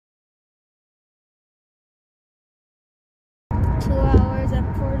2 hours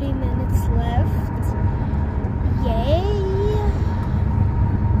and 40 minutes left. Yay!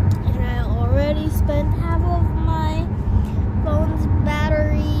 And I already spent half of my phone's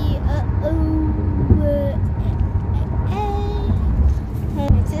battery.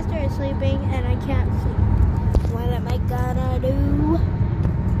 My sister is sleeping and I can't sleep. What am I gonna do?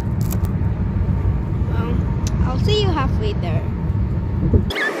 Well, I'll see you halfway there.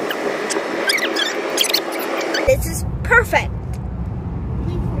 This is perfect.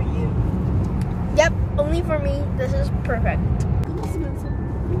 Only for you. Yep, only for me. This is perfect.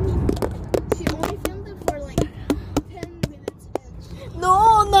 She only filmed it for like 10 minutes.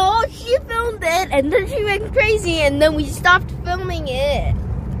 No, she filmed it and then she went crazy and then we stopped filming it.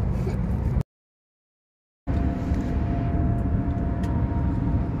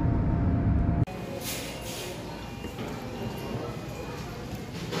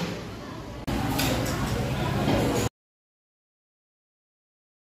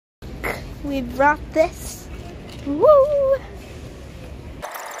 We brought this. Woo!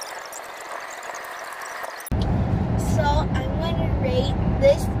 So I'm gonna rate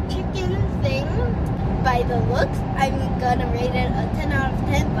this chicken thing by the looks. I'm gonna rate it a 10 out of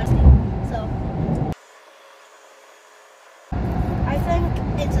 10, but so I think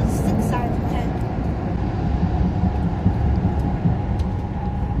it's a 6 out of 10.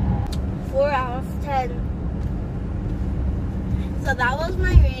 4 out of 10. So that was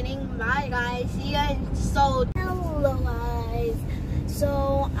my rating. Bye guys. See you guys in Seoul. Hello guys.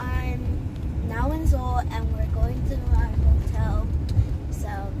 So I'm now in Seoul and we're going to our hotel.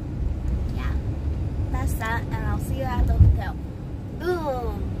 So yeah, that's that and I'll see you at the hotel.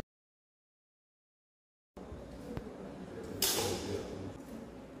 Boom.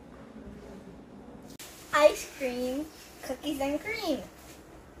 Ice cream, cookies and cream.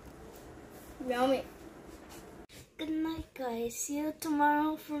 Yummy. Good night, guys. See you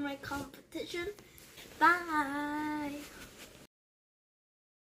tomorrow for my competition. Bye.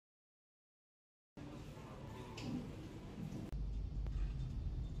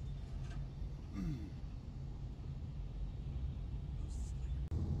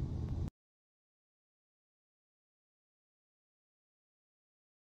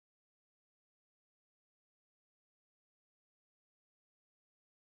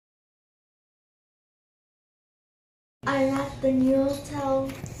 I'm at the new hotel.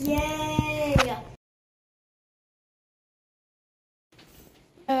 Yay!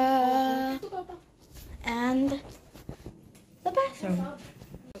 And the bathroom.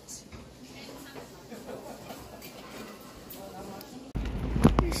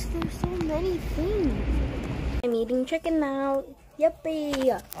 There's so many things. I'm eating chicken now.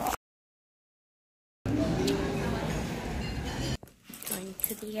 Yippee! Going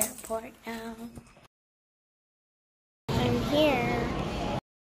to the airport now.